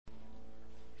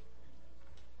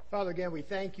Father, again, we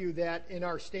thank you that in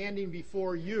our standing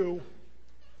before you,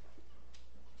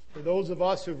 for those of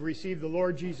us who have received the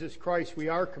Lord Jesus Christ, we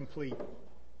are complete.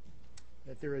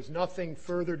 That there is nothing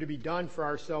further to be done for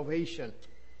our salvation.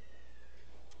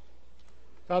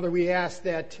 Father, we ask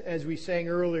that, as we sang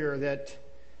earlier, that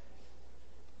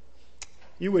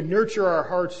you would nurture our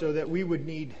hearts so that we would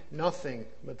need nothing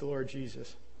but the Lord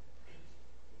Jesus.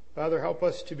 Father, help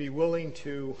us to be willing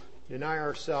to deny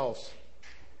ourselves,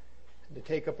 to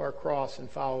take up our cross and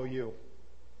follow you.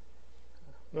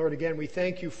 Lord, again, we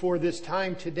thank you for this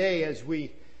time today as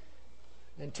we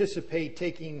anticipate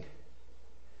taking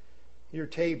your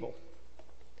table,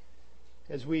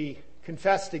 as we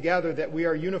confess together that we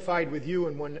are unified with you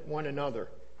and one another.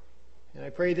 And I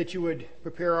pray that you would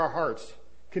prepare our hearts,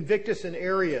 convict us in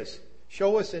areas,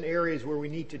 show us in areas where we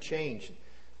need to change.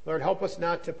 Lord, help us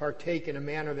not to partake in a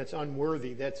manner that's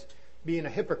unworthy, that's being a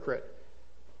hypocrite.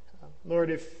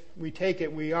 Lord, if we take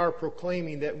it, we are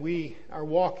proclaiming that we are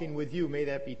walking with you. May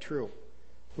that be true.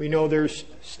 We know there's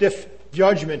stiff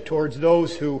judgment towards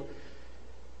those who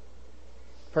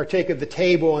partake of the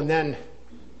table and then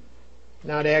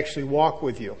not actually walk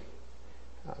with you.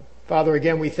 Father,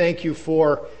 again, we thank you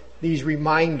for these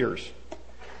reminders.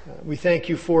 We thank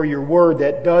you for your word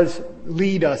that does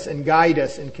lead us and guide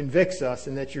us and convicts us,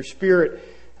 and that your Spirit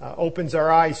opens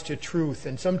our eyes to truth.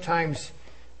 And sometimes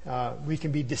we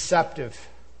can be deceptive.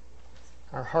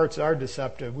 Our hearts are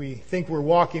deceptive. We think we're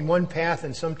walking one path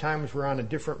and sometimes we're on a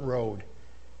different road.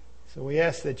 So we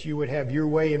ask that you would have your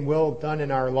way and will done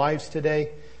in our lives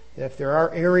today. That if there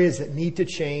are areas that need to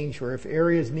change or if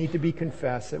areas need to be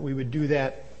confessed, that we would do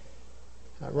that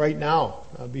right now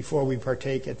before we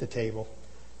partake at the table.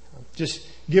 Just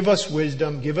give us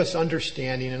wisdom, give us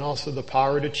understanding, and also the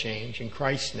power to change. In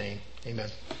Christ's name, amen.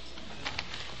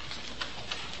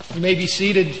 You may be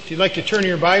seated. If you'd like to turn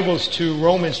your Bibles to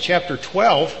Romans chapter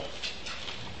 12.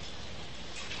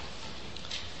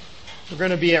 We're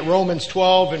going to be at Romans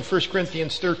 12 and 1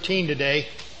 Corinthians 13 today.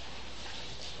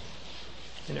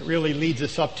 And it really leads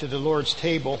us up to the Lord's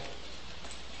table.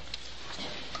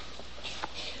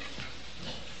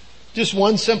 Just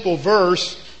one simple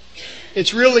verse.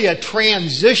 It's really a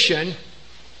transition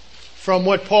from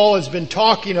what Paul has been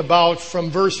talking about from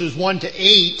verses 1 to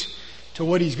 8 to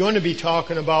what he's going to be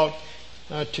talking about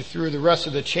through the rest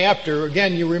of the chapter.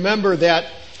 Again, you remember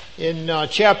that in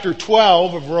chapter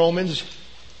 12 of Romans,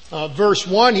 verse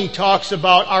 1, he talks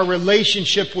about our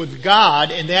relationship with God,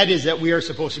 and that is that we are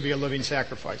supposed to be a living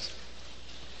sacrifice.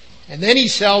 And then he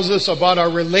tells us about our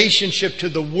relationship to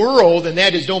the world, and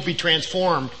that is don't be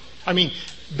transformed.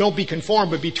 Don't be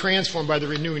conformed, but be transformed by the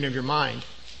renewing of your mind.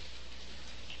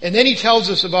 And then he tells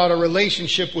us about our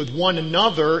relationship with one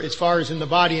another as far as in the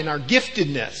body and our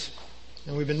giftedness.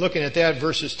 And we've been looking at that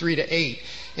verses 3 to 8.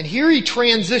 And here he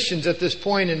transitions at this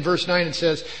point in verse 9 and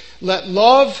says, let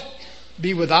love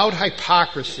be without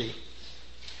hypocrisy.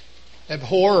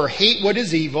 Abhor or hate what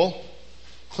is evil.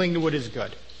 Cling to what is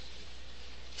good.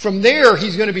 From there,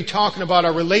 he's going to be talking about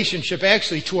our relationship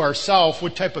actually to ourselves,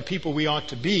 what type of people we ought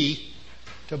to be,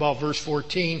 to about verse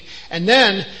 14. And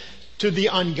then to the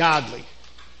ungodly.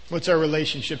 What's our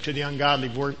relationship to the ungodly,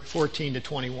 14 to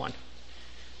 21.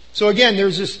 So again,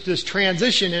 there's this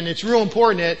transition, and it's real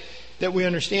important that we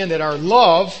understand that our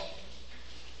love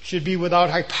should be without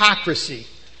hypocrisy.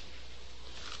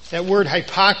 That word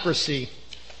hypocrisy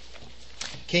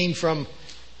came from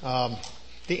the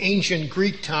ancient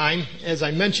Greek time, as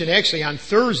I mentioned actually on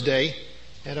Thursday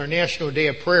at our National Day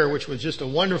of Prayer, which was just a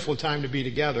wonderful time to be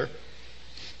together.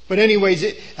 But anyways,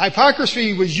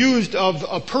 hypocrisy was used of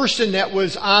a person that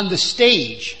was on the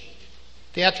stage,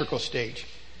 theatrical stage.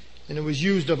 And it was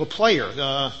used of a player,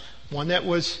 the one that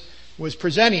was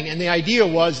presenting. And the idea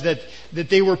was that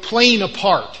they were playing a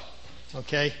part.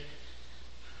 Okay?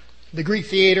 The Greek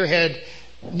theater had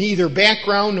neither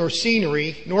background nor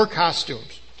scenery nor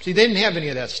costumes. See, they didn't have any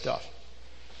of that stuff.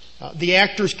 The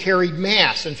actors carried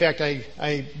masks. In fact,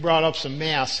 I brought up some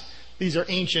masks. These are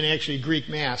ancient, actually, Greek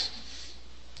masks.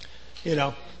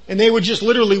 And they would just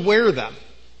literally wear them.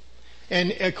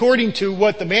 And according to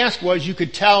what the mask was, you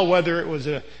could tell whether it was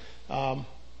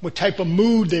what type of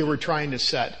mood they were trying to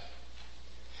set.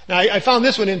 Now, I found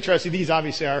this one interesting. These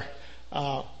obviously are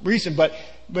recent, but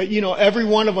every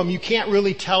one of them, you can't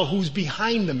really tell who's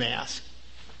behind the mask.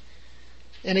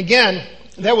 And again,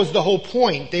 that was the whole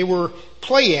point. They were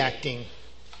play acting.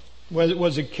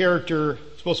 Was a character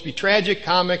supposed to be tragic,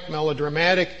 comic,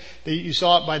 melodramatic? You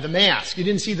saw it by the mask. You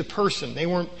didn't see the person.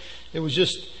 It was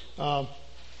just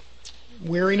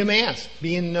wearing a mask,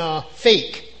 being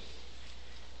fake.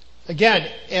 Again,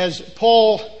 as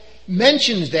Paul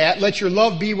mentions that, let your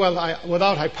love be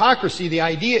without hypocrisy, the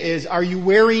idea is, are you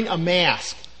wearing a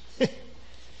mask?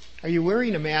 Are you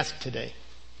wearing a mask today?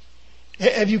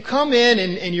 Have you come in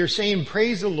and you're saying,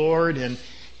 praise the Lord, and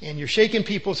you're shaking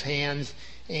people's hands,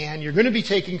 and you're going to be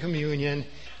taking communion,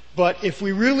 but if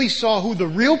we really saw who the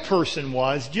real person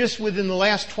was, just within the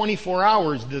last 24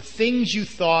 hours, the things you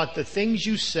thought, the things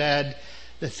you said,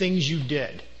 the things you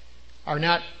did are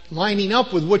not lining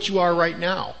up with what you are right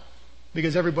now.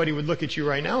 Because everybody would look at you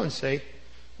right now and say,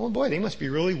 oh boy, they must be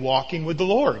really walking with the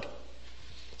Lord.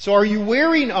 So are you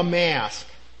wearing a mask?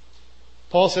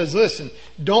 Paul says, listen,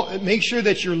 don't make sure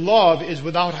that your love is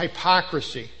without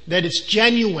hypocrisy, that it's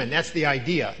genuine. That's the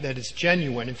idea, that it's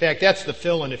genuine. In fact, that's the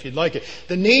fill-in if you'd like it.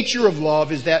 The nature of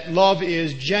love is that love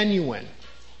is genuine.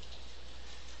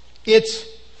 It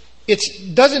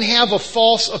doesn't have a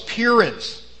false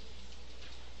appearance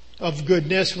of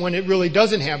goodness when it really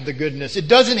doesn't have the goodness. It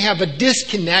doesn't have a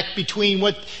disconnect between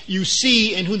what you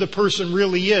see and who the person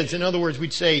really is. In other words,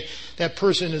 we'd say that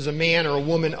person is a man or a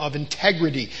woman of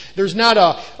integrity. There's not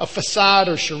a facade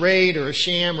or charade or a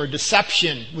sham or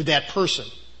deception with that person.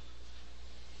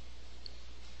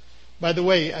 By the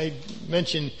way, I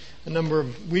mentioned a number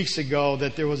of weeks ago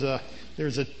that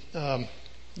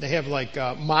they have like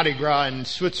Mardi Gras in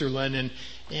Switzerland,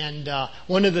 and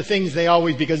one of the things they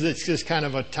always, because it's just kind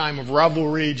of a time of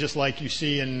revelry, just like you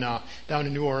see down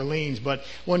in New Orleans, but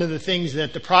one of the things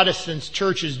that the Protestant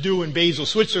churches do in Basel,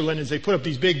 Switzerland, is they put up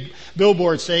these big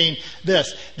billboards saying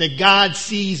this, that God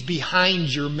sees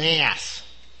behind your mask.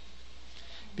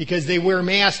 Because they wear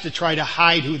masks to try to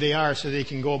hide who they are so they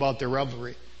can go about their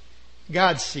revelry.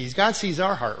 God sees. God sees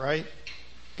our heart, right?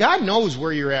 God knows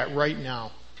where you're at right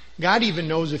now. God even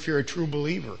knows if you're a true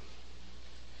believer.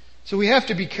 So we have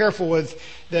to be careful with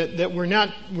that we're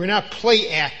not play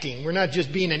acting. We're not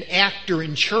just being an actor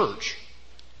in church.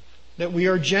 That we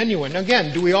are genuine.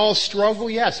 Again, do we all struggle?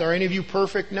 Yes. Are any of you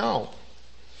perfect? No.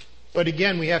 But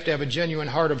again, we have to have a genuine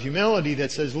heart of humility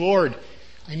that says, Lord,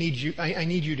 I need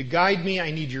you to guide me.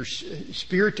 I need your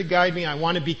Spirit to guide me. I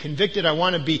want to be convicted. I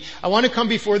want to come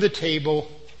before the table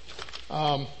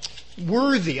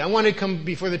worthy. I want to come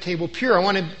before the table pure. I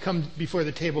want to come before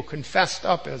the table confessed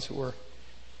up, as it were.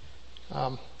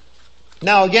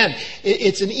 Now again,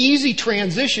 it's an easy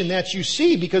transition that you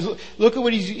see, because look at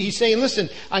what he's saying. Listen,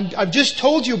 I've just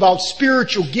told you about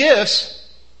spiritual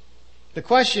gifts. The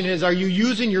question is, are you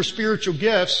using your spiritual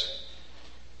gifts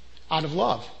out of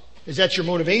love? Is that your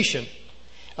motivation?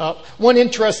 One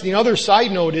interesting other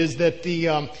side note is that the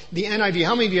NIV,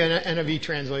 how many of you have an NIV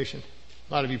translation?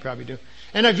 A lot of you probably do.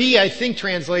 NIV, I think,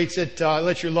 translates it,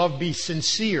 let your love be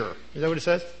sincere. Is that what it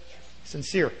says?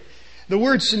 Sincere. The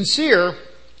word sincere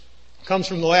comes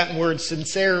from the Latin word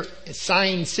sincere,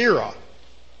 sincera,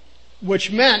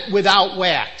 which meant without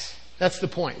wax. That's the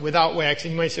point, without wax.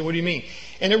 And you might say, what do you mean?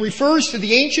 And it refers to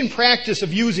the ancient practice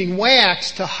of using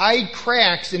wax to hide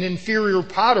cracks in inferior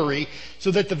pottery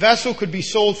so that the vessel could be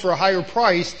sold for a higher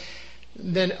price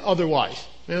than otherwise.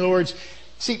 In other words,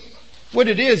 see, what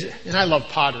it is, and I love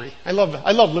pottery. I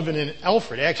love living in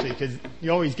Alfred, actually, because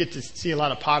you always get to see a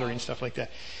lot of pottery and stuff like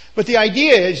that. But the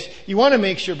idea is, you want to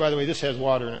make sure, by the way, this has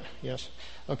water in it. Yes?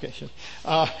 Okay, sure.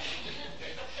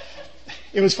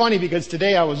 It was funny because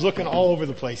today I was looking all over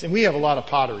the place, and we have a lot of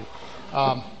pottery.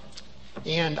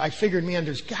 And I figured, man,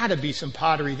 there's got to be some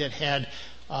pottery that had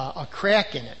a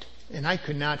crack in it. And I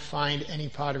could not find any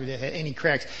pottery that had any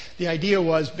cracks. The idea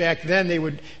was, back then they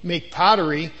would make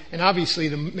pottery, and obviously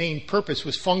the main purpose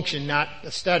was function, not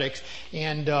aesthetics.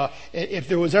 And if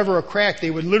there was ever a crack,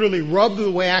 they would literally rub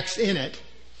the wax in it.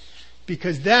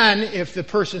 Because then, if the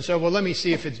person said, well, let me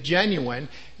see if it's genuine,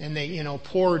 and they,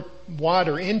 poured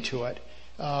water into it,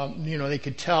 they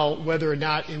could tell whether or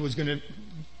not it was going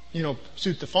to,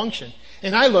 suit the function.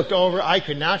 And I looked over, I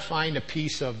could not find a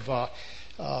piece of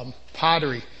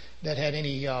pottery that had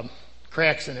any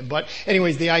cracks in it. But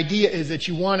anyways, the idea is that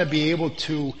you want to be able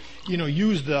to,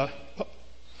 use the...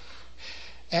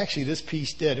 Actually, this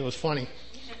piece did. It was funny.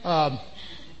 I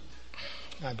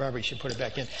probably should put it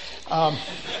back in.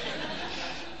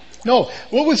 No,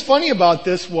 what was funny about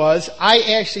this was I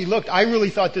actually looked. I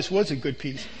really thought this was a good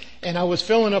piece. And I was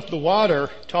filling up the water,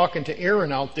 talking to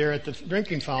Aaron out there at the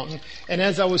drinking fountain. And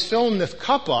as I was filling this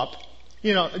cup up,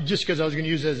 just because I was going to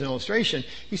use it as an illustration,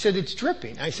 he said, it's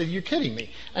dripping. I said, you're kidding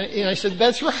me. And I said,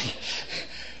 that's right.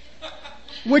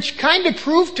 Which kind of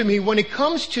proved to me, when it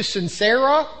comes to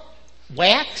sincera,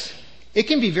 wax, it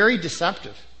can be very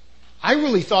deceptive. I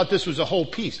really thought this was a whole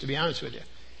piece, to be honest with you.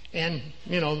 And,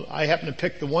 I happen to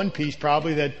pick the one piece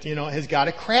probably that, has got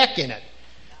a crack in it.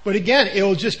 But again,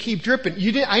 it'll just keep dripping.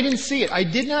 I didn't see it. I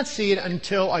did not see it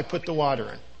until I put the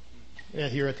water in.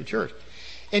 here at the church.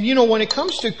 And when it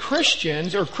comes to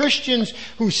Christians, or Christians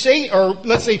who say, or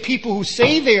let's say people who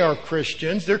say they are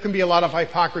Christians, there can be a lot of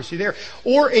hypocrisy there.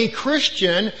 Or a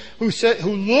Christian who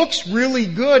looks really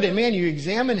good, and man, you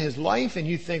examine his life and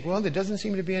you think, well, there doesn't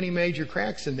seem to be any major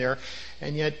cracks in there.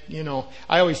 And yet,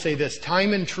 I always say this,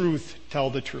 time and truth tell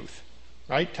the truth.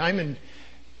 Right? Time,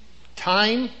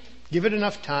 give it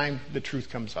enough time, the truth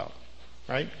comes out.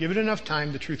 Right? Give it enough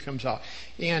time, the truth comes out.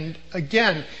 And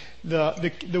again,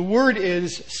 the word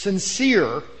is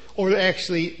sincere, or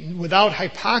actually without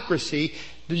hypocrisy.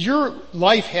 Does your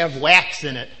life have wax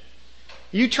in it?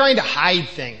 Are you trying to hide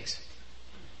things?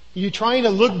 Are you trying to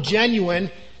look genuine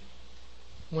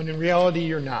when in reality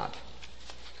you're not?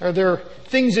 Are there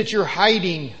things that you're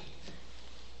hiding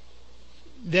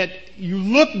that you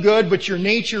look good, but your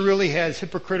nature really has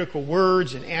hypocritical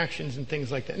words and actions and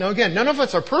things like that? Now again, none of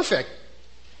us are perfect.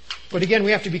 But again,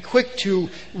 we have to be quick to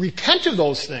repent of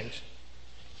those things.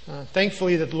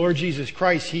 Thankfully that the Lord Jesus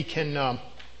Christ, He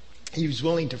was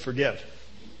willing to forgive.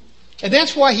 And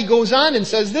that's why He goes on and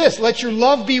says this, let your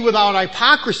love be without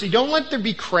hypocrisy. Don't let there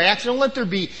be cracks. Don't let there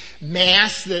be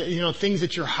masks, things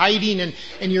that you're hiding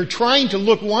and you're trying to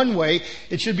look one way.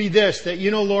 It should be this, that,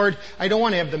 Lord, I don't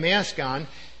want to have the mask on.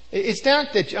 It's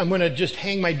not that I'm going to just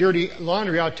hang my dirty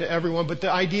laundry out to everyone, but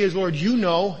the idea is, Lord,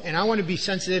 and I want to be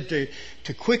sensitive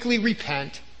to quickly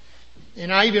repent.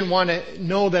 And I even want to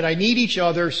know that I need each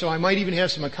other, so I might even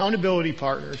have some accountability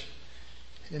partners.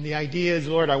 And the idea is,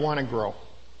 Lord, I want to grow.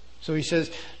 So He says,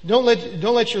 don't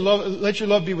let your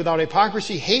love be without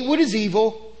hypocrisy. Hate what is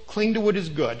evil, cling to what is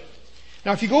good.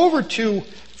 Now, if you go over to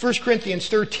 1 Corinthians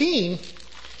 13,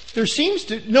 there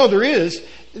is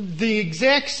the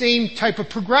exact same type of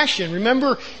progression.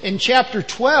 Remember in chapter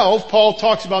 12, Paul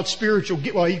talks about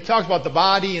he talks about the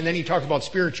body, and then he talks about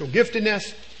spiritual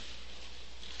giftedness.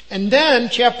 And then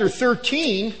chapter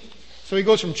 13, so he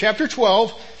goes from chapter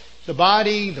 12, the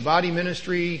body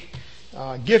ministry,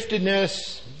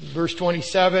 giftedness, verse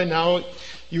 27, now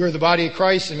you are the body of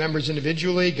Christ and members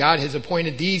individually. God has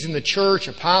appointed these in the church,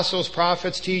 apostles,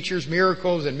 prophets, teachers,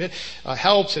 miracles,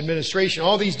 helps, administration,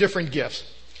 all these different gifts.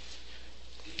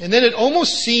 And then it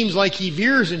almost seems like he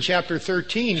veers in chapter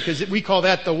 13, because we call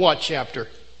that the what chapter?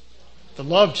 The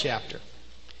love chapter.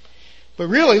 But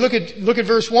really, look at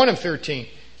verse 1 of 13.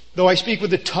 Though I speak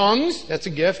with the tongues, that's a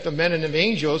gift of men and of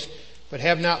angels, but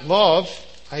have not love,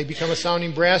 I become a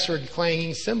sounding brass or a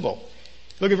clanging cymbal.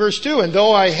 Look at verse 2. And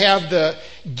though I have the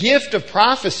gift of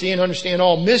prophecy and understand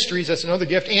all mysteries, that's another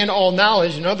gift, and all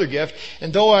knowledge, another gift,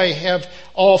 and though I have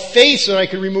all faith so that I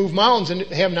can remove mountains and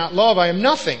have not love, I am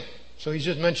nothing. So he's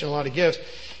just mentioned a lot of gifts.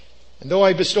 And though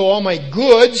I bestow all my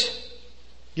goods,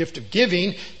 gift of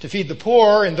giving, to feed the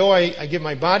poor, and though I give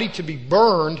my body to be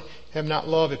burned, have not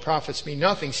love, it profits me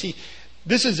nothing. See,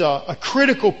 this is a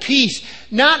critical piece,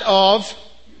 not of,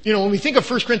 when we think of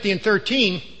 1 Corinthians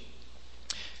 13,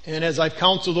 and as I've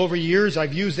counseled over years,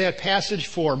 I've used that passage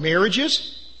for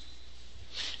marriages.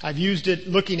 I've used it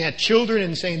looking at children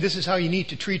and saying, this is how you need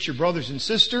to treat your brothers and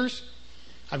sisters.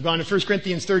 I've gone to 1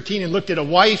 Corinthians 13 and looked at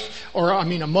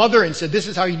a mother and said, this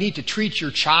is how you need to treat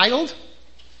your child.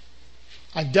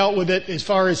 I've dealt with it as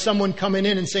far as someone coming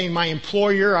in and saying, my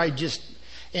employer, this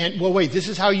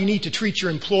is how you need to treat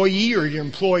your employee or your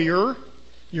employer,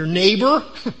 your neighbor.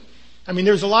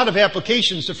 There's a lot of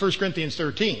applications to 1 Corinthians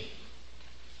 13.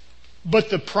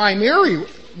 But the primary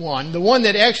one, the one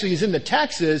that actually is in the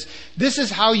text is, this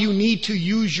is how you need to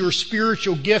use your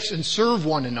spiritual gifts and serve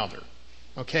one another.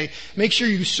 Okay? Make sure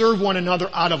you serve one another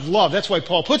out of love. That's why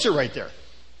Paul puts it right there.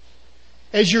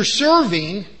 As you're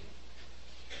serving,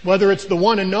 whether it's the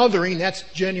one anothering, that's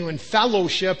genuine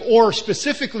fellowship, or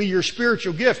specifically your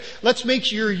spiritual gift, let's make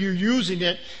sure you're using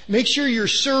it. Make sure you're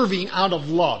serving out of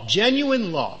love.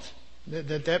 Genuine love.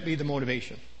 That be the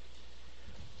motivation.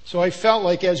 So I felt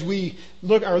like as we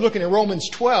are looking at Romans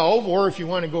 12, or if you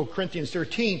want to go Corinthians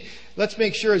 13, let's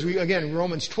make sure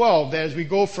Romans 12, that as we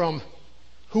go from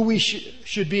who we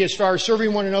should be as far as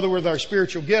serving one another with our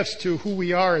spiritual gifts to who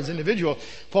we are as individuals,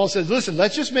 Paul says, listen,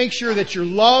 let's just make sure that your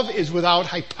love is without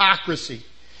hypocrisy.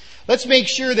 Let's make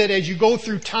sure that as you go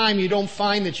through time, you don't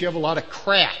find that you have a lot of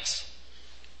cracks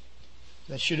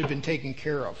that should have been taken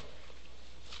care of.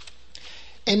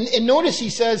 And notice he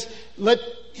says,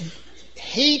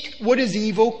 hate what is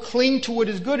evil, cling to what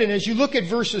is good. And as you look at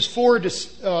verses 4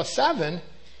 to 7,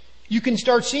 you can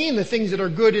start seeing the things that are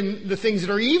good and the things that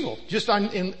are evil, just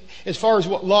as far as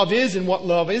what love is and what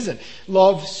love isn't.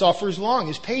 Love suffers long,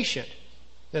 is patient.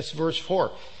 That's verse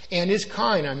 4. And is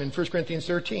kind. I'm in 1 Corinthians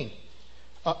 13.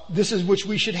 This is which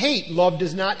we should hate. Love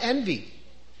does not envy.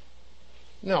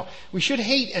 No, we should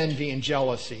hate envy and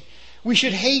jealousy. We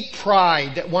should hate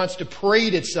pride that wants to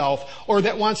parade itself, or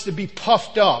that wants to be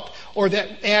puffed up, or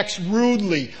that acts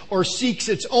rudely, or seeks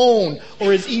its own,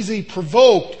 or is easily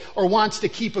provoked, or wants to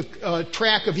keep a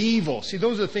track of evil. See,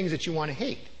 those are the things that you want to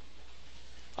hate.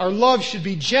 Our love should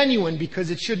be genuine because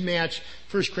it should match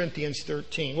 1 Corinthians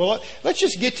 13. Well, let's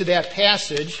just get to that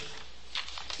passage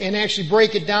and actually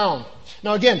break it down.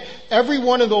 Now again, every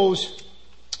one of those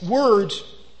words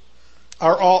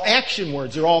are all action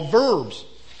words. They're all verbs.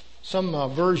 Some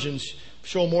versions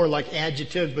show more like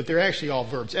adjectives, but they're actually all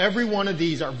verbs. Every one of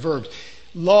these are verbs.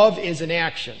 Love is an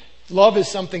action. Love is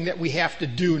something that we have to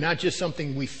do, not just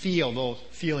something we feel, though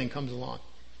feeling comes along.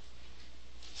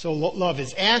 So love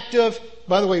is active.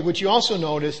 By the way, what you also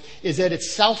notice is that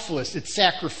it's selfless, it's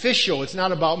sacrificial. It's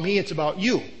not about me, it's about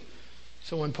you.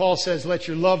 So when Paul says, let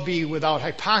your love be without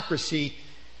hypocrisy,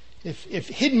 if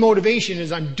hidden motivation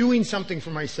is I'm doing something for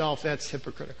myself, that's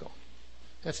hypocritical.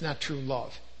 That's not true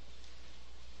love.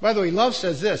 By the way, love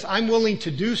says this, I'm willing to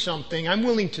do something, I'm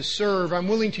willing to serve, I'm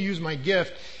willing to use my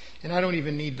gift, and I don't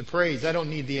even need the praise, I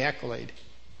don't need the accolade.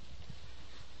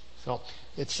 So,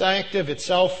 it's active, it's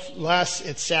selfless,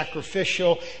 it's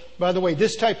sacrificial. By the way,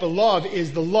 this type of love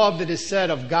is the love that is said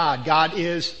of God. God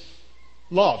is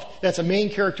love. That's a main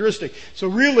characteristic. So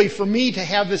really, for me to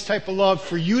have this type of love,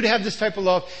 for you to have this type of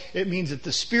love, it means that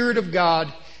the Spirit of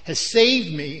God has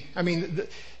saved me.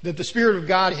 That the Spirit of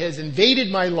God has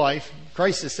invaded my life.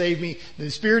 Christ has saved me. The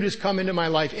Spirit has come into my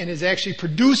life and is actually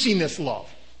producing this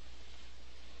love.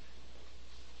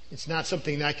 It's not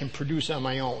something that I can produce on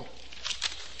my own.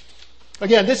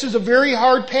 Again, this is a very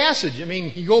hard passage.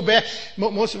 You go back,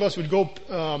 most of us would go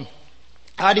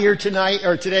out of here tonight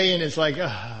or today and it's like,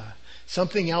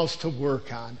 something else to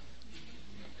work on.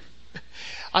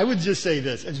 I would just say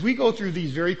this, as we go through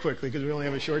these very quickly, because we only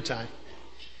have a short time,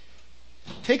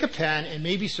 take a pen and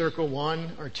maybe circle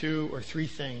 1 or 2 or 3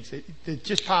 things that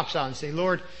just pops out and say,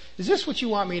 Lord, is this what you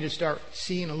want me to start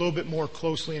seeing a little bit more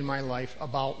closely in my life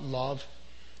about love?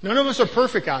 None of us are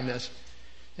perfect on this.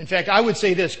 In fact, I would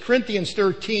say this, Corinthians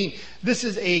 13, this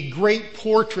is a great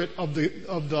portrait of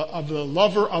the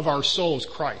lover of our souls,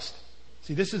 Christ.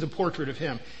 See, this is a portrait of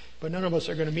him, but none of us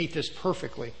are going to meet this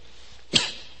perfectly.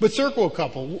 But circle a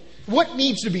couple. What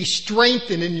needs to be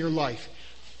strengthened in your life?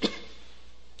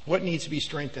 What needs to be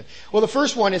strengthened? Well, the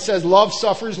first one, it says, love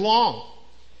suffers long.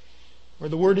 Or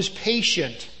the word is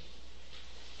patient.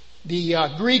 The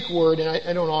Greek word, and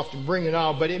I don't often bring it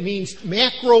out, but it means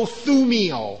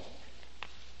macrothumio.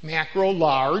 Macro,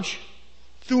 large.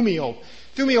 Thumio.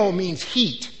 Thumio means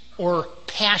heat or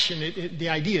passion. The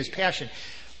idea is passion.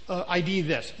 Idea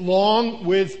this. Long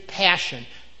with passion.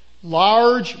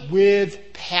 Large with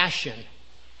passion.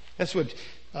 That's what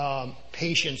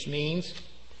patience means.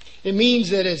 It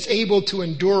means that it's able to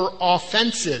endure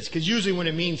offenses. Because usually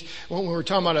when we're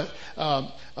talking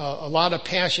about a lot of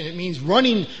passion, it means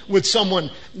running with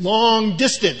someone long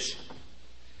distance.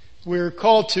 We're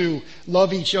called to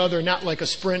love each other not like a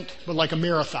sprint, but like a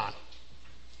marathon.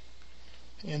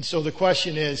 And so the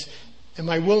question is, am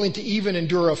I willing to even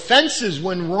endure offenses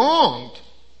when wronged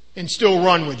and still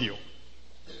run with you?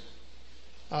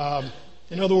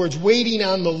 In other words, waiting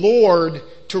on the Lord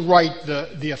to right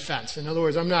the offense. In other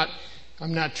words, I'm not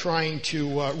trying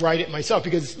to right it myself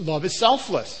because love is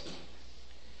selfless.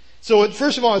 So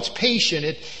first of all, it's patient.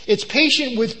 It's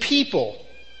patient with people.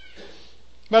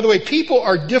 By the way, people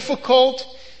are difficult.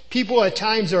 People at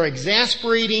times are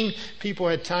exasperating. People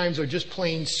at times are just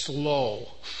plain slow.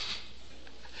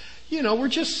 We're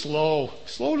just slow.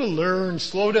 Slow to learn.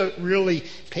 Slow to really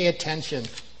pay attention.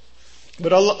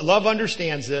 But love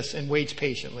understands this and waits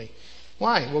patiently.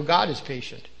 Why? Well, God is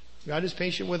patient. God is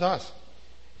patient with us.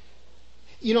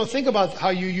 Think about how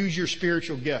you use your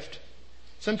spiritual gift.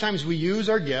 Sometimes we use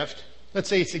our gift. Let's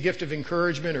say it's a gift of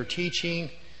encouragement or teaching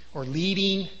or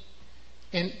leading.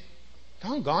 And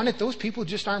doggone it, those people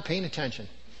just aren't paying attention.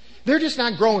 They're just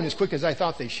not growing as quick as I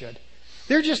thought they should.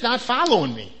 They're just not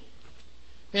following me.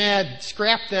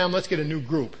 Scrap them, let's get a new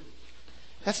group.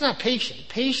 That's not patient.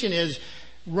 Patient is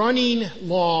running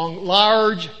long,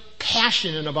 large,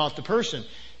 passionate about the person,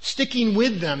 sticking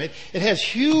with them. It has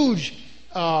huge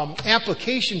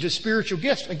application to spiritual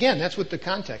gifts. Again, that's what the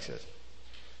context is.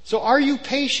 So are you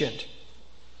patient?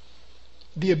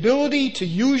 The ability to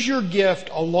use your gift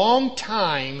a long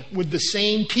time with the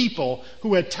same people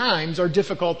who at times are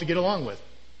difficult to get along with.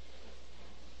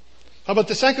 How about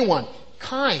the second one?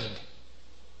 Kind.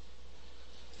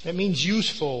 That means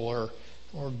useful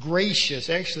or gracious.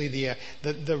 Actually,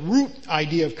 the root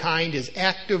idea of kind is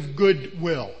active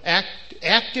goodwill,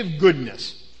 active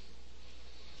goodness.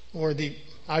 Or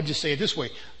I'll just say it this way,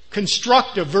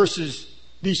 constructive versus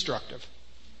destructive.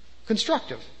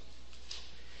 Constructive.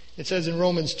 It says in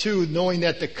Romans 2, knowing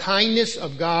that the kindness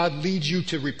of God leads you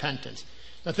to repentance.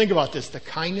 Now think about this. The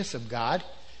kindness of God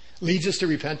leads us to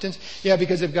repentance. Yeah,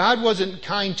 because if God wasn't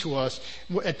kind to us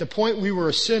at the point we were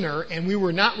a sinner and we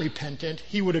were not repentant,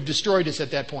 He would have destroyed us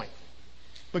at that point.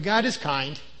 But God is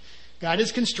kind. God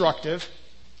is constructive.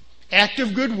 Act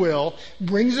of goodwill,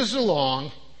 brings us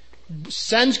along,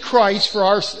 sends Christ for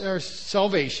our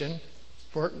salvation,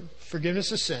 for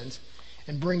forgiveness of sins,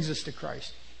 and brings us to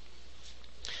Christ.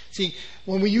 See,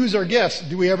 when we use our gifts,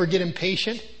 do we ever get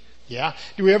impatient? Yeah.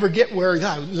 Do we ever get where,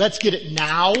 let's get it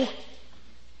now,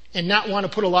 and not want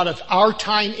to put a lot of our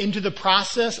time into the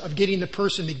process of getting the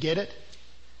person to get it?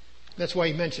 That's why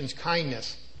he mentions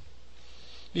kindness.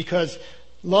 Because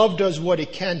love does what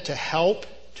it can to help,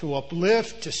 to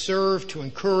uplift, to serve, to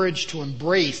encourage, to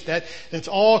embrace. That's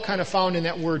all kind of found in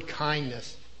that word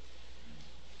kindness.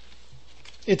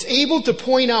 It's able to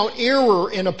point out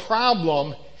error in a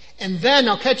problem and then,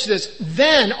 now catch this,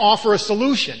 then offer a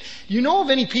solution. Do you know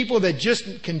of any people that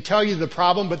just can tell you the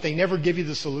problem but they never give you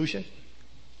the solution?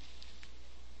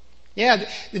 Yeah,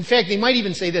 in fact, they might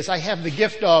even say this, I have the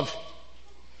gift of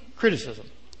criticism.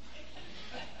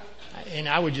 And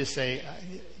I would just say,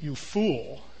 you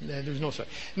fool. There's no such.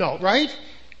 No, right?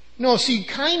 No, see,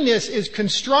 kindness is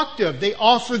constructive. They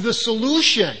offer the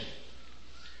solution.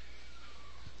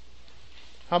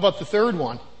 How about the third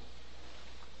one?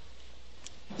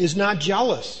 Is not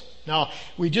jealous. Now,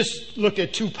 we just looked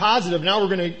at 2 positive. Now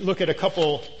we're going to look at a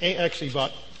couple, actually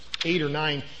about 8 or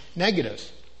 9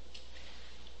 negatives.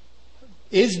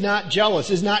 Is not jealous.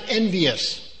 Is not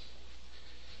envious.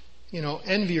 You know,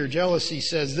 envy or jealousy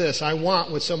says this, I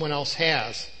want what someone else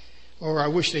has, or I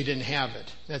wish they didn't have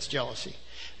it. That's jealousy.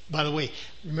 By the way,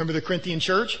 remember the Corinthian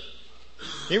church?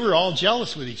 They were all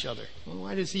jealous with each other. Well,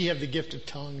 why does he have the gift of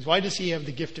tongues? Why does he have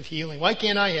the gift of healing? Why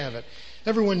can't I have it?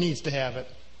 Everyone needs to have it.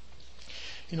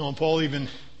 You know, and Paul even,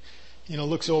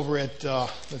 looks over at,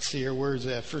 let's see here, where is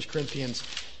that? 1 Corinthians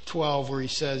 12, where he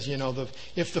says,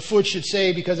 if the foot should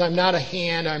say, because I'm not a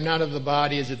hand, I'm not of the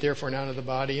body, is it therefore not of the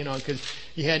body? Because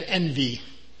he had envy.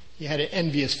 He had an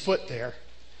envious foot there.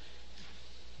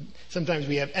 Sometimes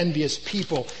we have envious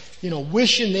people,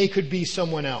 wishing they could be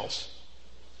someone else.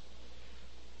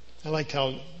 I liked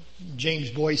how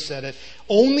James Boyce said it.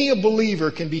 Only a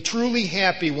believer can be truly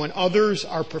happy when others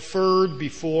are preferred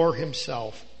before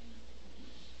himself.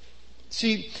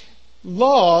 See,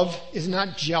 love is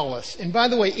not jealous. And by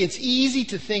the way, it's easy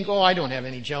to think, I don't have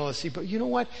any jealousy. But you know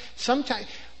what? Sometimes,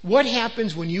 what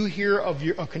happens when you hear of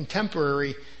a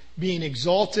contemporary being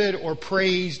exalted or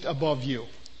praised above you?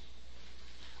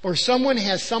 Or someone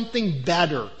has something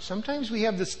better. Sometimes we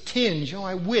have this tinge,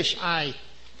 I wish I...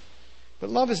 But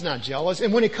love is not jealous.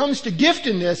 And when it comes to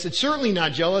giftedness, it's certainly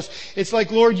not jealous. It's like,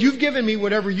 Lord, you've given me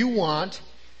whatever you want.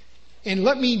 And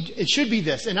it should be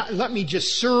this. And let me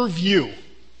just serve you.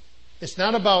 It's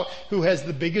not about who has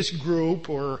the biggest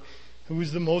group or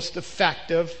who's the most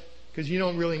effective. Because you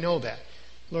don't really know that.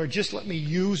 Lord, just let me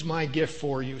use my gift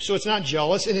for you. So it's not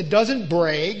jealous. And it doesn't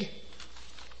brag.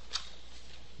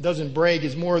 Doesn't brag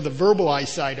is more of the verbalized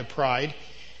side of pride.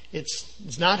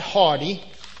 It's not haughty.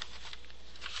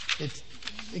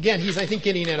 Again, he's, I think,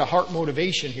 getting at a heart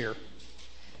motivation here.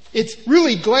 It's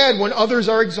really glad when others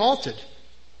are exalted.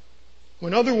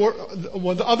 When others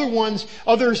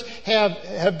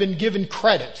have been given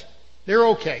credit. They're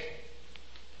okay.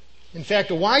 In fact,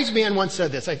 a wise man once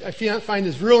said this. I find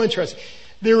this real interesting.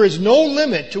 There is no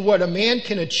limit to what a man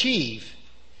can achieve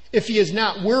if he is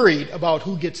not worried about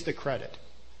who gets the credit.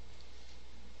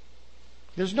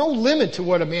 There's no limit to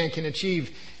what a man can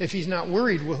achieve if he's not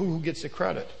worried with who gets the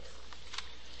credit.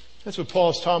 That's what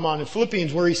Paul's talking about in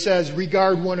Philippians, where he says,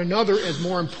 regard one another as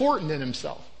more important than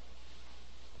himself.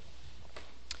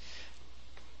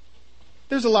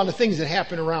 There's a lot of things that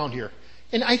happen around here.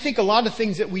 And I think a lot of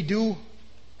things that we do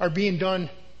are being done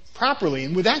properly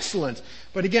and with excellence.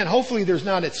 But again, hopefully there's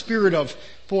not a spirit of,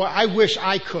 boy, I wish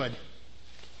I could.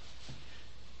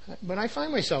 But I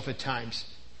find myself at times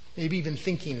maybe even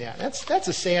thinking that. That's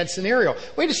a sad scenario.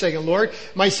 Wait a second, Lord.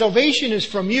 My salvation is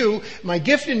from you. My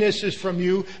giftedness is from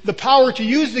you. The power to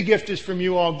use the gift is from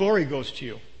you. All glory goes to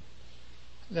you.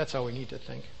 That's how we need to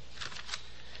think.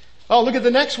 Oh, look at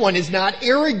the next one. Is not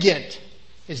arrogant.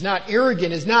 Is not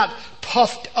arrogant. Is not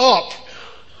puffed up.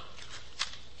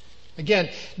 Again,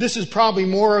 this is probably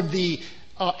more of the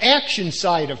action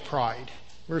side of pride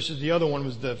versus the other one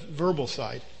was the verbal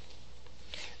side.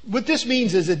 What this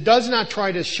means is it does not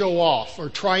try to show off or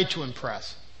try to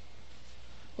impress.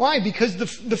 Why? Because the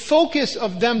focus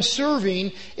of them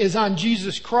serving is on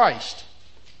Jesus Christ.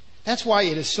 That's why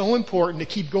it is so important to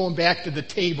keep going back to the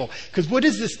table. Because what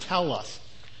does this tell us?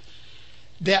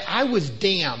 that I was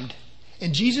damned,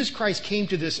 and Jesus Christ came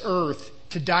to this earth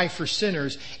to die for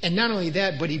sinners. And not only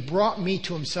that, but He brought me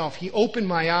to Himself. He opened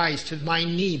my eyes to my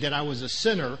need, that I was a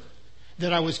sinner,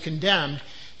 that I was condemned,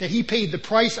 that He paid the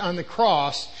price on the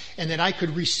cross, and that I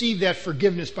could receive that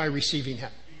forgiveness by receiving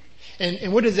Him.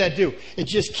 And what does that do? It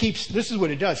just keeps, this is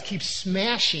what it does, keeps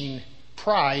smashing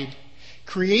pride,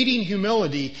 creating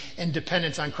humility and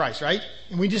dependence on Christ, right?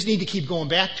 And we just need to keep going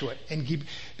back to it and keep,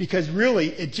 because really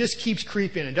it just keeps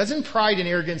creeping in. Doesn't pride and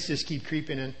arrogance just keep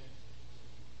creeping in?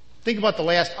 Think about the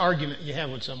last argument you have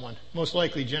with someone, most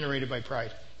likely generated by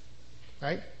pride,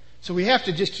 right? So we have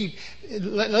to just keep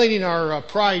letting our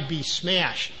pride be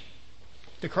smashed.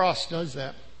 The cross does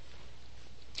that.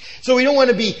 So we don't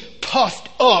want to be puffed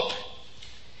up.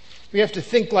 We have to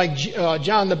think like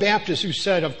John the Baptist, who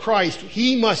said of Christ,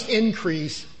 He must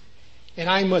increase and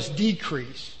I must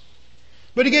decrease.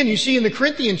 But again, you see in the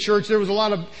Corinthian church, there was a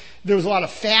lot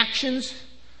of factions,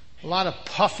 a lot of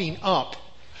puffing up.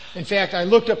 In fact, I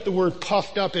looked up the word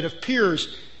puffed up. It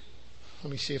appears,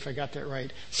 let me see if I got that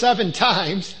right, 7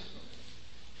 times.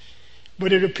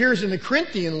 But it appears in the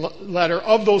Corinthian letter,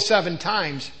 of those 7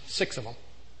 times, 6 of them.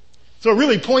 So it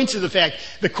really points to the fact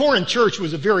the Corinth church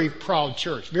was a very proud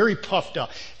church, very puffed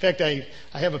up. In fact, I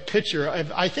have a picture,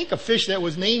 I think a fish that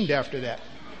was named after that.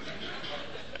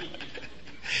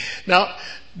 Now,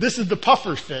 this is the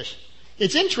puffer fish.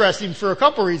 It's interesting for a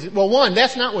couple of reasons. Well, one,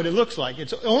 that's not what it looks like.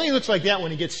 It only looks like that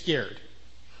when it gets scared.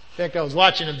 In fact, I was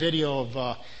watching a video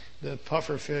of the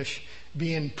puffer fish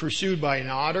being pursued by an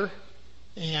otter.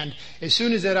 And as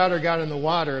soon as that otter got in the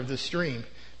water of the stream,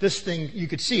 this thing, you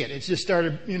could see it. It just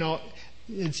started,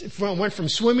 it went from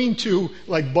swimming to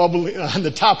like bubbling on the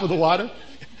top of the water.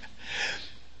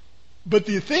 But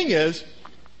the thing is,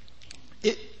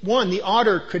 the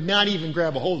otter could not even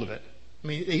grab a hold of it. I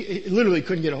mean, it literally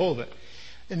couldn't get a hold of it.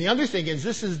 And the other thing is,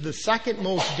 this is the second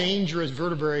most dangerous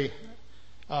vertebrate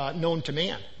known to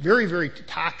man. Very, very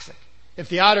toxic. If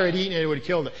the otter had eaten it, it would have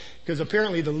killed it. Because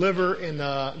apparently the liver and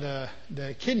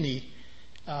the kidney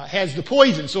has the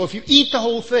poison. So if you eat the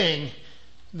whole thing,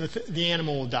 the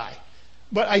animal will die.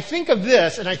 But I think of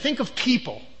this, and I think of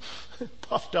people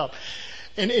puffed up.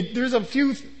 And there's a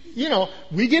few,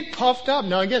 we get puffed up.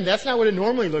 Now again, that's not what it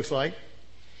normally looks like.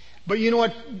 But you know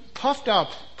what? Puffed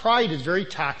up, pride is very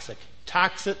toxic.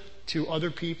 Toxic to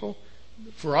other people.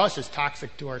 For us, it's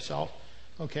toxic to ourselves.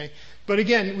 Okay? But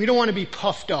again, we don't want to be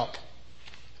puffed up.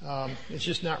 It's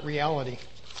just not reality.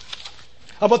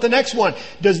 How about the next one?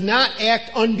 Does not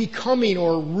act unbecoming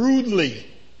or rudely.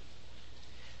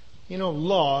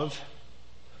 Love.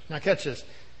 Now catch this.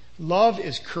 Love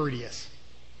is courteous.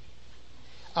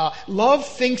 Love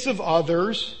thinks of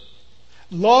others.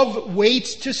 Love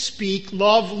waits to speak.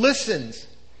 Love listens.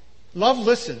 Love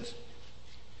listens.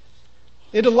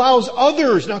 It allows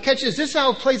others, now catch this, this is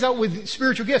how it plays out with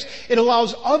spiritual gifts. It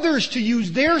allows others to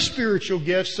use their spiritual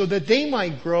gifts so that they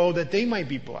might grow, that they might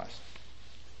be blessed.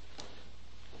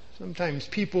 Sometimes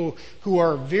people who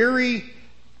are very,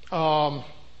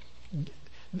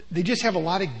 they just have a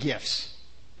lot of gifts.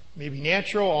 Maybe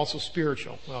natural, also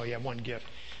spiritual. Well, yeah, one gift.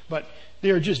 But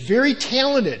they're just very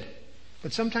talented,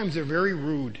 but sometimes they're very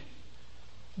rude.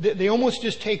 They almost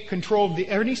just take control of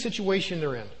any situation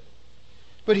they're in.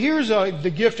 But here's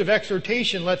the gift of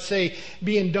exhortation, let's say,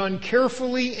 being done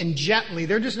carefully and gently.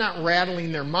 They're just not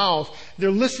rattling their mouth. They're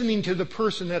listening to the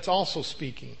person that's also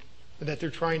speaking, that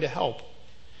they're trying to help.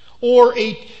 Or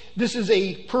this is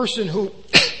a person who,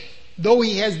 though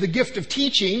he has the gift of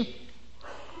teaching,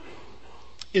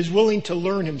 is willing to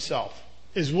learn himself,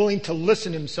 is willing to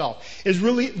listen himself, is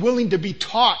really willing to be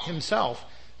taught himself,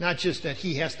 not just that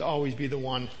he has to always be the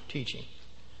one teaching.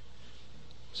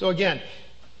 So again,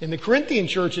 in the Corinthian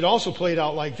church, it also played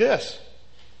out like this.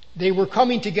 They were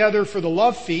coming together for the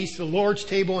love feast, the Lord's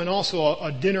table, and also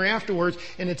a dinner afterwards,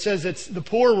 and it says that the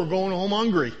poor were going home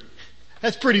hungry.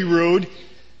 That's pretty rude.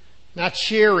 Not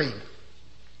sharing.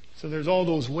 So there's all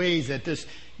those ways that this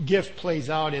gift plays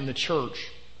out in the church.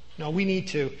 Now we need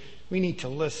to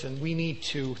listen. We need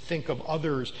to think of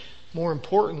others more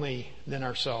importantly than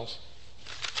ourselves.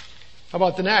 How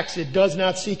about the next? It does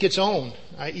not seek its own,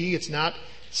 i.e. it's not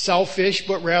selfish,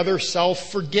 but rather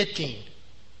self-forgetting.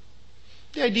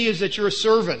 The idea is that you're a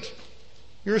servant.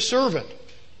 You're a servant.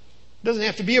 It doesn't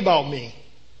have to be about me.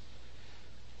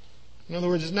 In other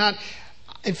words, it's not...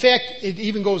 In fact, it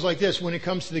even goes like this when it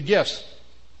comes to the gifts.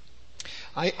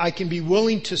 I can be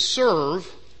willing to serve,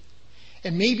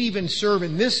 and maybe even serve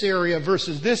in this area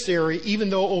versus this area, even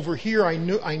though over here I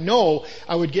know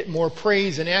I would get more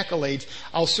praise and accolades.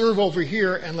 I'll serve over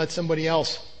here and let somebody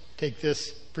else take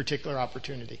this particular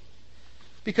opportunity.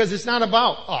 Because it's not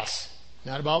about us,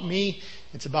 not about me,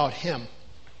 it's about Him.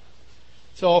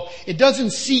 So it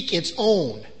doesn't seek its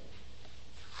own.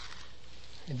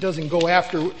 It doesn't go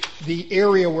after the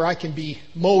area where I can be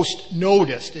most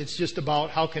noticed. It's just about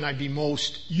how can I be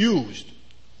most used.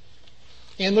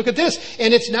 And look at this.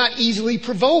 And it's not easily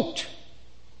provoked.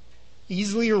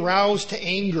 Easily aroused to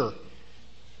anger.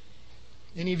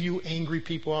 Any of you angry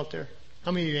people out there?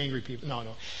 How many of you angry people? No.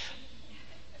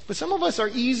 But some of us are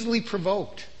easily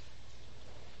provoked.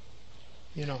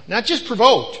 Not just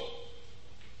provoked.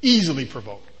 Easily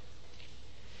provoked.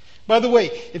 By the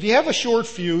way, if you have a short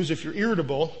fuse, if you're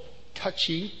irritable,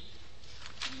 touchy,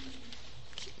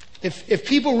 if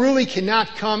people really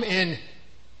cannot come and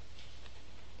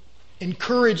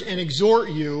encourage and exhort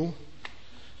you,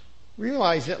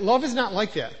 realize that love is not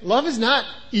like that. Love is not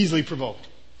easily provoked.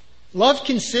 Love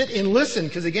can sit and listen,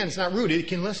 because again, it's not rude, it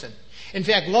can listen. In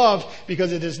fact, love,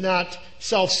 because it is not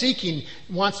self-seeking,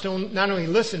 wants to not only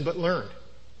listen, but learn.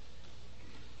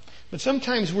 But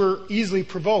sometimes we're easily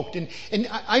provoked. And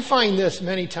I find this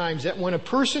many times, that when a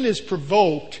person is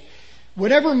provoked,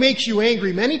 whatever makes you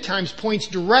angry many times points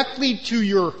directly to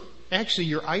your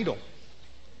idol.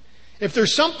 If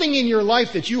there's something in your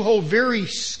life that you hold very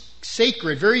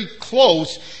sacred, very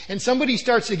close, and somebody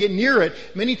starts to get near it,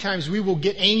 many times we will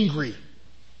get angry.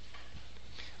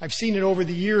 I've seen it over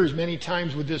the years many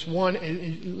times with this one,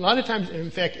 and a lot of times,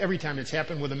 in fact, every time it's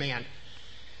happened with a man.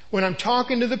 When I'm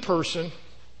talking to the person,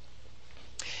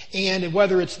 and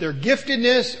whether it's their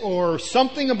giftedness or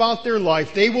something about their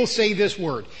life, they will say this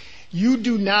word: "You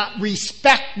do not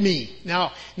respect me."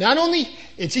 Now, not only,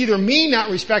 it's either me not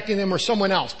respecting them or someone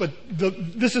else, but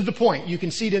this is the point. You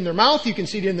can see it in their mouth, you can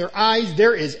see it in their eyes.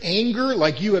 There is anger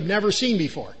like you have never seen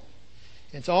before.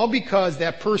 It's all because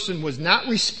that person was not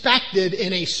respected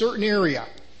in a certain area.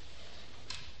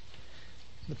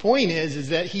 The point is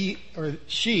that he or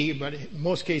she, but in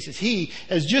most cases he,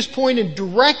 has just pointed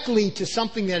directly to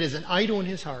something that is an idol in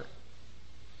his heart.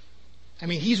 I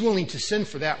mean, he's willing to sin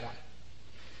for that one.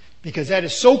 Because that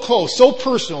is so close, so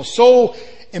personal, so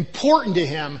important to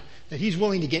him that he's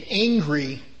willing to get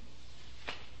angry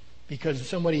because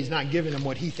somebody's not giving him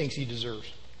what he thinks he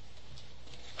deserves.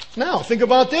 Now, think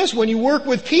about this. When you work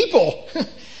with people,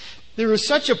 there is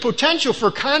such a potential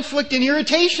for conflict and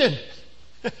irritation.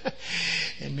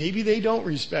 And maybe they don't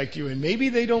respect you, and maybe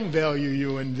they don't value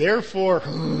you, and therefore,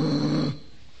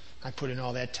 I put in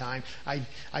all that time.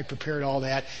 I prepared all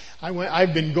that.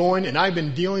 I've been going and I've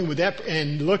been dealing with that,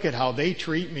 and look at how they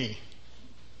treat me.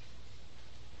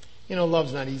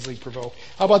 Love's not easily provoked.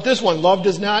 How about this one? Love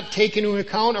does not take into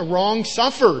account a wrong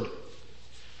suffered.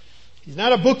 He's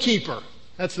not a bookkeeper.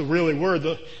 That's the really word,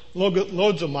 the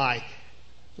logodzomai.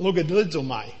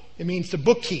 It means to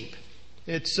bookkeep.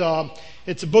 It's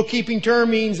a bookkeeping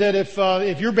term, means that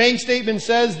if your bank statement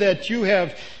says that you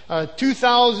have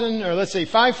 $2,000 or let's say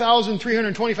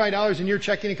 $5,325 in your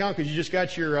checking account because you just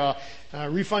got your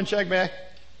refund check back,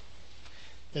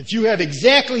 that you have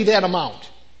exactly that amount.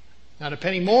 Not a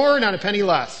penny more, not a penny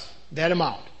less. That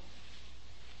amount.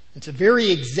 It's a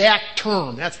very exact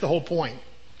term. That's the whole point.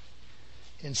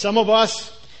 And some of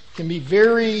us can be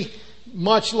very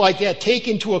much like that. Take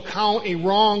into account a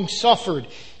wrong suffered.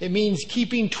 It means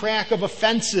keeping track of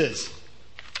offenses.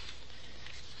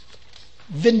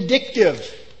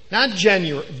 Vindictive. Not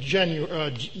generous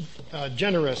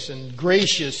and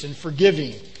gracious and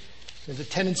forgiving. There's a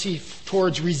tendency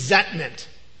towards resentment.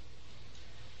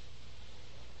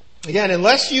 Again,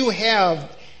 unless you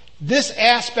have this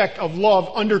aspect of love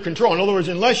under control, in other words,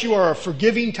 unless you are a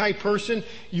forgiving type person,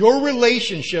 your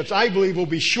relationships, I believe, will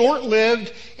be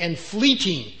short-lived and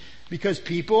fleeting because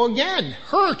people, again,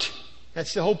 hurt.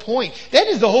 That's the whole point. That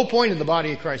is the whole point of the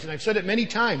body of Christ, and I've said it many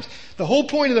times. The whole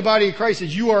point of the body of Christ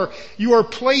is you are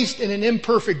placed in an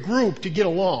imperfect group to get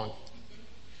along,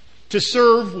 to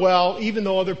serve well, even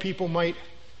though other people might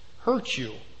hurt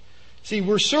you. See,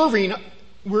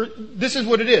 this is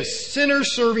what it is.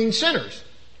 Sinners serving sinners.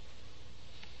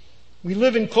 We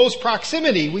live in close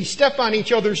proximity. We step on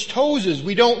each other's toes.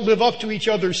 We don't live up to each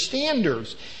other's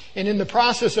standards. And in the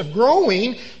process of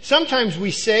growing, sometimes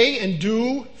we say and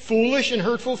do foolish and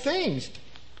hurtful things.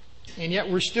 And yet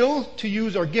we're still to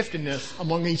use our giftedness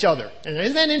among each other. And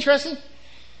isn't that interesting?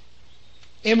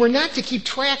 And we're not to keep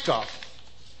track of.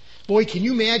 Boy, can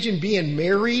you imagine being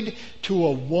married to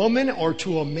a woman or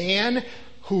to a man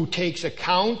who takes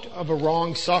account of a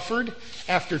wrong suffered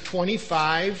after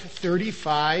 25,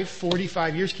 35,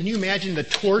 45 years? Can you imagine the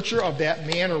torture of that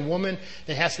man or woman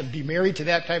that has to be married to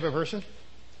that type of person?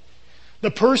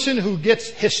 The person who gets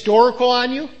historical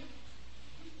on you?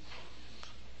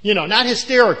 Not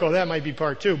hysterical, that might be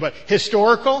part two, but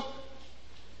historical?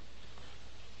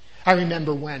 I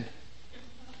remember when.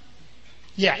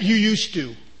 Yeah, you used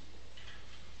to.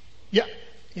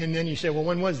 And then you say, well,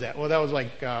 when was that? Well, that was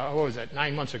like,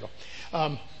 9 months ago.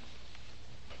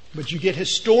 But you get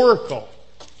historical.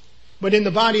 But in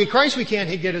the body of Christ, we can't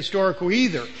get historical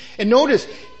either. And notice,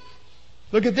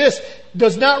 look at this.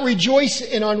 Does not rejoice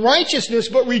in unrighteousness,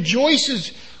 but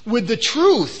rejoices with the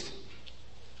truth.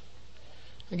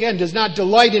 Again, does not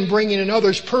delight in bringing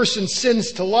another person's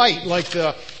sins to light, like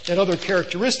that other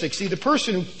characteristic. See, the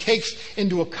person who takes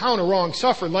into account a wrong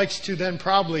suffered likes to then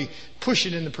probably push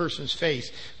it in the person's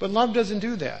face. But love doesn't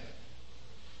do that.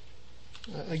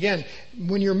 Again,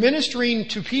 when you're ministering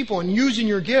to people and using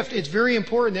your gift, it's very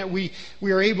important that we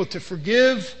are able to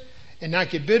forgive and not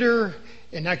get bitter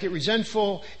and not get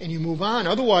resentful, and you move on.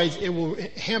 Otherwise, it will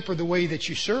hamper the way that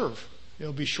you serve.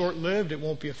 It'll be short-lived. It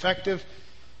won't be effective.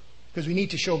 Because we need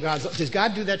to show God's love. Does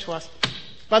God do that to us?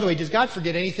 By the way, does God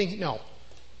forget anything? No.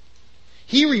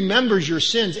 He remembers your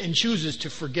sins and chooses to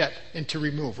forget and to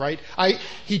remove, right?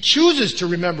 He chooses to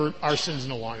remember our sins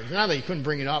no longer. It's not that He couldn't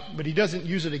bring it up, but He doesn't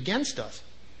use it against us.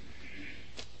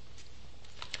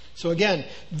 So again,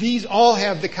 these all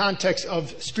have the context of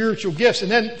spiritual gifts.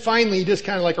 And then finally, just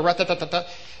kind of like a rat-tat-tat-tat,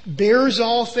 bears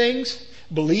all things,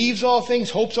 believes all things,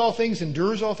 hopes all things,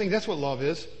 endures all things. That's what love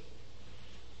is.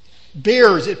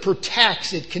 Bears, it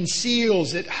protects, it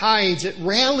conceals, it hides, it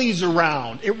rallies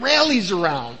around. It rallies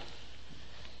around.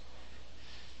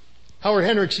 Howard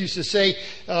Hendricks used to say,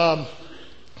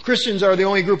 Christians are the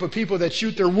only group of people that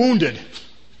shoot their wounded.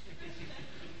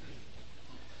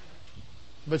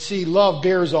 But see, love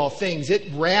bears all things. It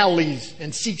rallies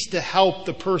and seeks to help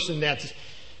the person that's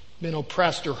been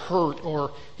oppressed or hurt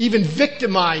or even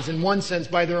victimized in one sense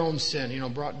by their own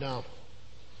sin, brought down.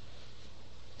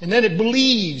 And then it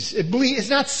believes. It's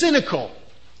not cynical.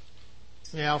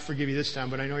 Yeah, I'll forgive you this time,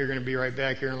 but I know you're going to be right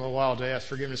back here in a little while to ask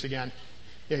forgiveness again.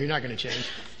 Yeah, you're not going to change.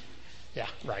 Yeah,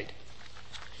 right.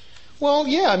 Well,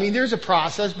 yeah, there's a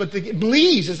process, but it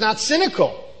believes. It's not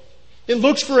cynical. It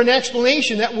looks for an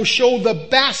explanation that will show the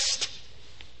best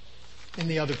in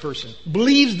the other person.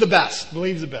 Believes the best.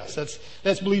 Believes the best.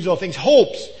 That's believes all things.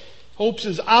 Hopes. Hopes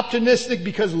is optimistic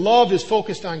because love is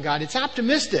focused on God. It's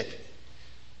optimistic.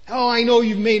 Oh, I know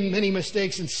you've made many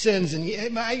mistakes and sins,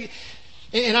 and I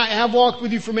have walked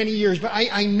with you for many years, but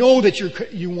I know that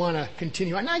you want to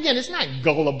continue. And again, it's not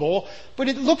gullible, but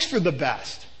it looks for the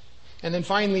best. And then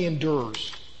finally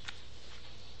endures.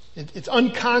 It's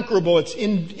unconquerable. It's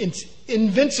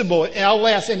invincible. It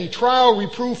outlasts any trial,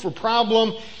 reproof, or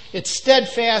problem. It's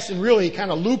steadfast and really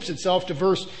kind of loops itself to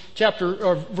verse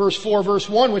 4, verse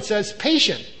 1, which says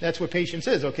patient. That's what patience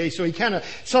is, okay? So he kind of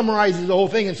summarizes the whole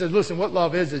thing and says, listen, what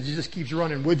love is it just keeps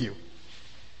running with you.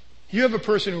 You have a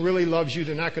person who really loves you,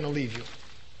 they're not going to leave you.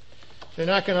 They're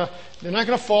not going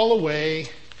to fall away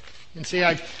and say,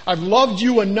 I've loved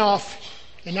you enough,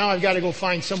 and now I've got to go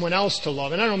find someone else to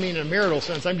love. And I don't mean in a marital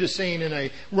sense. I'm just saying in a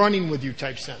running with you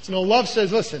type sense. No, love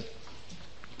says, listen,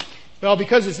 well,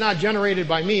 because it's not generated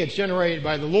by me, it's generated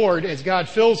by the Lord. As God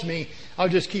fills me, I'll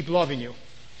just keep loving you.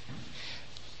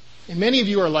 And many of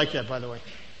you are like that, by the way.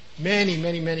 Many,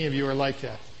 many, many of you are like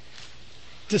that.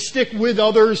 To stick with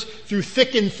others through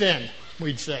thick and thin,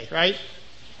 we'd say, right?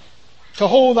 To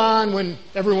hold on when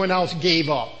everyone else gave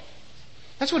up.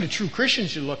 That's what a true Christian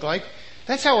should look like.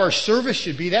 That's how our service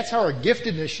should be. That's how our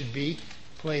giftedness should be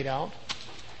played out.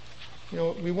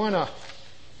 We want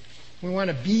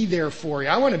to be there for you.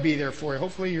 I want to be there for you.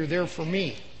 Hopefully you're there for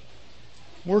me.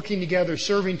 Working together,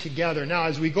 serving together. Now,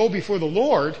 as we go before the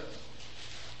Lord,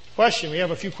 we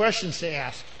have a few questions to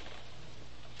ask.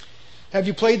 Have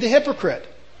you played the hypocrite?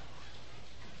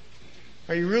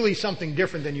 Are you really something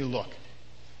different than you look?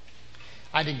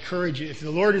 I'd encourage you, if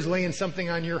the Lord is laying something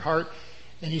on your heart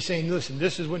and He's saying, listen,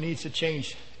 this is what needs to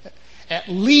change, at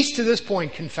least to this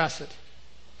point, confess it.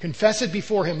 Confess it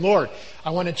before Him. Lord,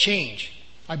 I want to change.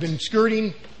 I've been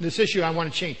skirting this issue. I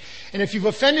want to change. And if you've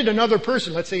offended another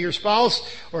person, let's say your spouse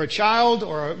or a child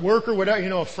or a worker, whatever,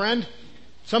 a friend,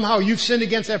 somehow you've sinned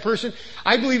against that person.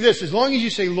 I believe this, as long as you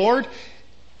say, Lord,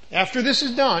 after this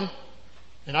is done,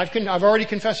 and I've already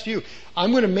confessed to you,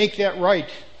 I'm going to make that right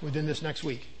within this next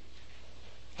week.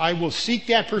 I will seek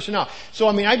that person out. So,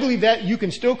 I believe that you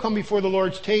can still come before the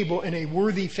Lord's table in a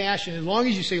worthy fashion as long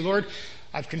as you say, Lord,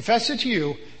 I've confessed it to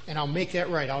you, and I'll make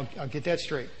that right. I'll get that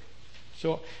straight.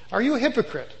 So, are you a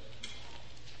hypocrite?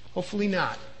 Hopefully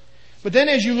not. But then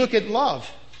as you look at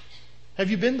love,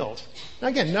 have you been those? Now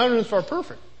again, none of us are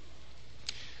perfect.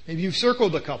 Maybe you've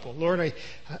circled a couple. Lord, I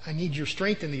need your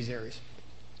strength in these areas.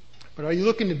 But are you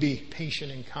looking to be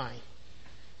patient and kind?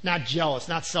 Not jealous,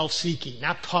 not self-seeking,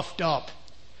 not puffed up.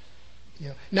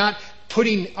 Not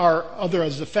putting our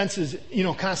others' offenses,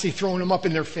 constantly throwing them up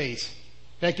in their face.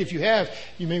 In fact, if you have,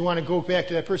 you may want to go back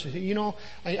to that person and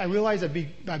say, I realize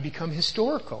I've become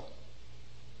historical.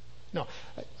 No,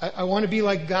 I want to be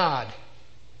like God.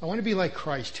 I want to be like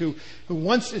Christ, who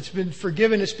once it's been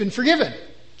forgiven, it's been forgiven.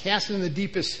 Cast into the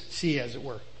deepest sea, as it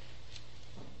were.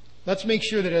 Let's make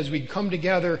sure that as we come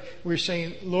together, we're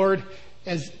saying, Lord,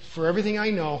 as for everything I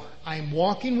know, I am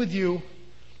walking with you.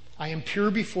 I am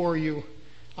pure before you.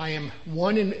 I am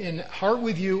one in heart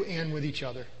with you and with each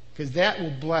other. Because that will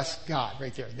bless God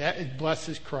right there. That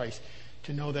blesses Christ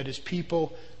to know that his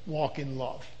people walk in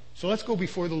love. So let's go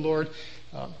before the Lord.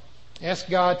 Ask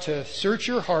God to search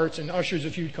your hearts, and ushers,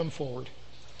 if you'd come forward.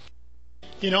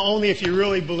 Only if you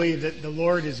really believe that the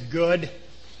Lord is good,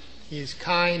 he is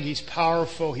kind, he's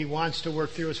powerful, he wants to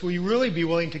work through us, will you really be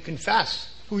willing to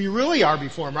confess who you really are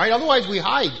before him, right? Otherwise we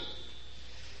hide.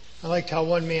 I liked how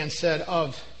one man said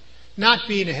of not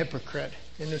being a hypocrite,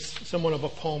 and it's somewhat of a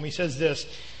poem. He says this,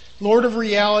 Lord of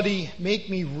reality, make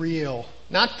me real,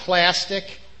 not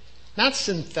plastic, not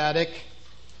synthetic,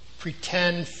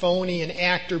 pretend, phony, an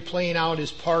actor playing out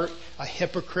his part, a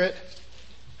hypocrite.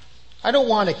 I don't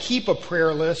want to keep a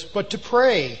prayer list, but to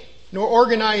pray, nor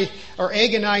organize or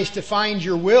agonize to find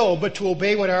your will, but to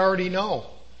obey what I already know.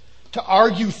 To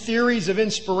argue theories of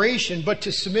inspiration, but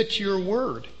to submit to your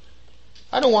word.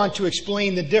 I don't want to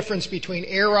explain the difference between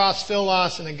eros,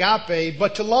 philos, and agape,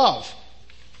 but to love.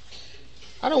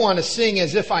 I don't want to sing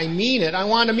as if I mean it. I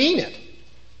want to mean it.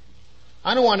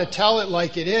 I don't want to tell it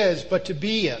like it is, but to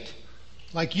be it,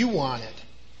 like you want it.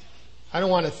 I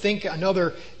don't want to think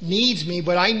another needs me,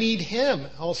 but I need him,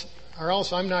 or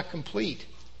else I'm not complete.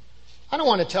 I don't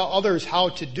want to tell others how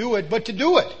to do it, but to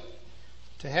do it.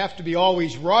 To have to be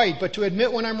always right, but to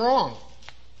admit when I'm wrong.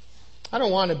 I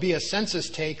don't want to be a census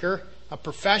taker, a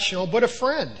professional, but a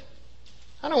friend.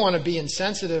 I don't want to be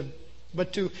insensitive,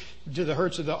 but to the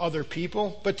hurts of the other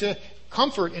people, but to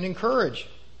comfort and encourage.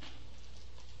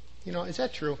 Is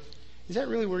that true? Is that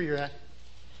really where you're at?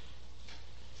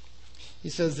 He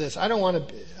says this, I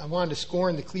want to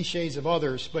scorn the cliches of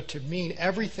others, but to mean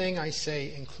everything I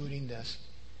say, including this.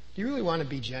 Do you really want to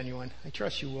be genuine? I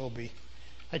trust you will be.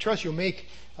 I trust you'll make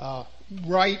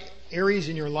right areas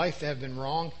in your life that have been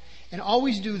wrong. And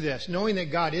always do this, knowing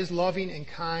that God is loving and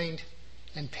kind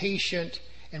and patient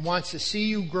and wants to see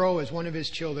you grow as one of his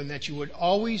children, that you would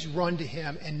always run to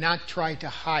him and not try to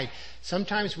hide.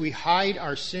 Sometimes we hide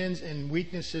our sins and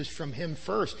weaknesses from him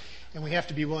first, and we have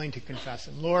to be willing to confess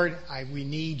them. Lord, we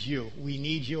need you. We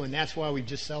need you, and that's why we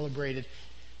just celebrated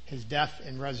his death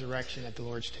and resurrection at the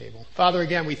Lord's table. Father,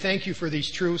 again, we thank you for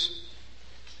these truths.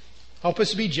 Help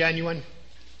us to be genuine,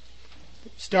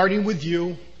 starting with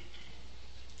you,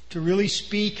 to really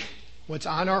speak what's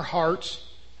on our hearts.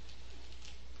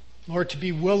 Lord, to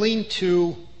be willing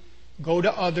to go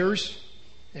to others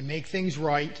and make things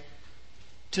right,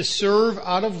 to serve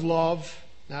out of love,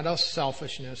 not out of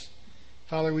selfishness.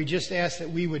 Father, we just ask that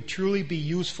we would truly be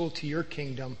useful to your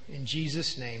kingdom. In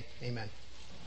Jesus' name, amen.